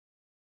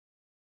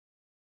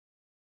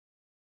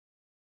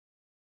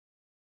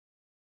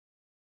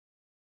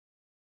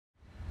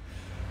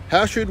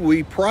How should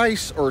we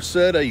price or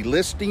set a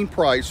listing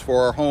price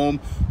for our home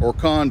or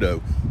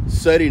condo?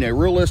 Setting a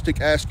realistic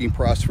asking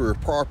price for your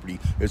property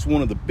is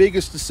one of the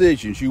biggest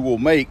decisions you will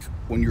make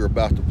when you're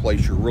about to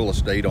place your real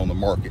estate on the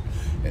market.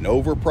 An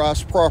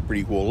overpriced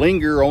property will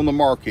linger on the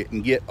market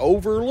and get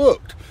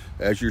overlooked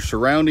as your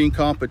surrounding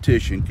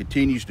competition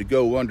continues to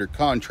go under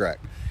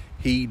contract.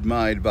 Heed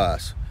my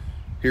advice.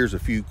 Here's a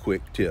few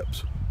quick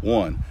tips.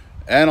 1.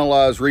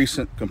 Analyze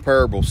recent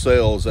comparable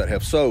sales that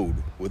have sold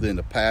within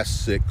the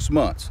past 6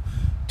 months.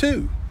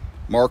 2.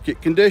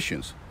 Market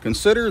conditions.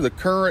 Consider the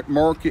current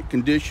market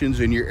conditions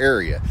in your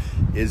area.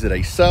 Is it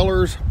a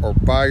seller's or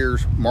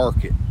buyer's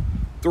market?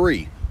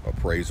 3.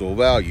 Appraisal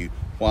value.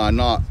 Why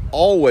not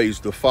always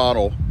the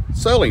final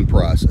selling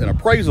price? An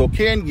appraisal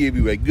can give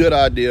you a good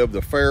idea of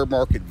the fair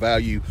market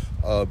value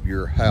of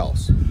your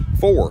house.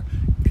 4.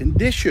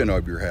 Condition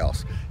of your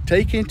house.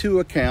 Take into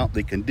account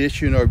the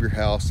condition of your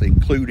house,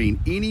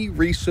 including any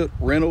recent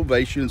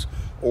renovations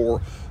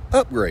or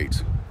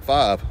upgrades.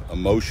 5.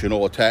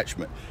 Emotional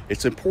attachment.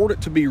 It's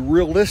important to be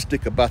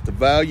realistic about the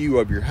value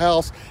of your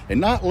house and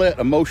not let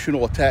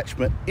emotional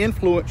attachment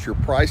influence your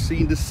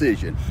pricing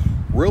decision.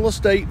 Real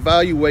estate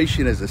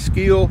valuation is a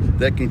skill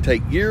that can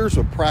take years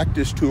of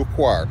practice to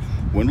acquire.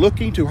 When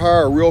looking to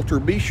hire a realtor,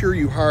 be sure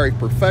you hire a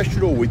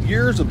professional with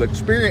years of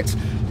experience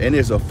and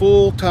is a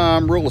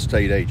full-time real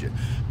estate agent.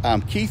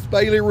 I'm Keith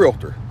Bailey,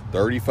 Realtor,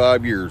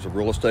 35 years of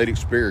real estate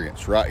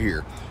experience right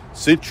here.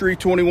 Century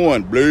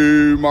 21,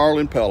 Blue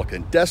Marlin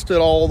Pelican, Destin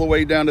all the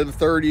way down to the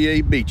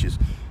 38 beaches.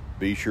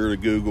 Be sure to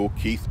Google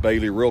Keith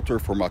Bailey Realtor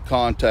for my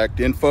contact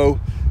info.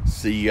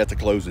 See you at the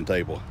closing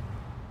table.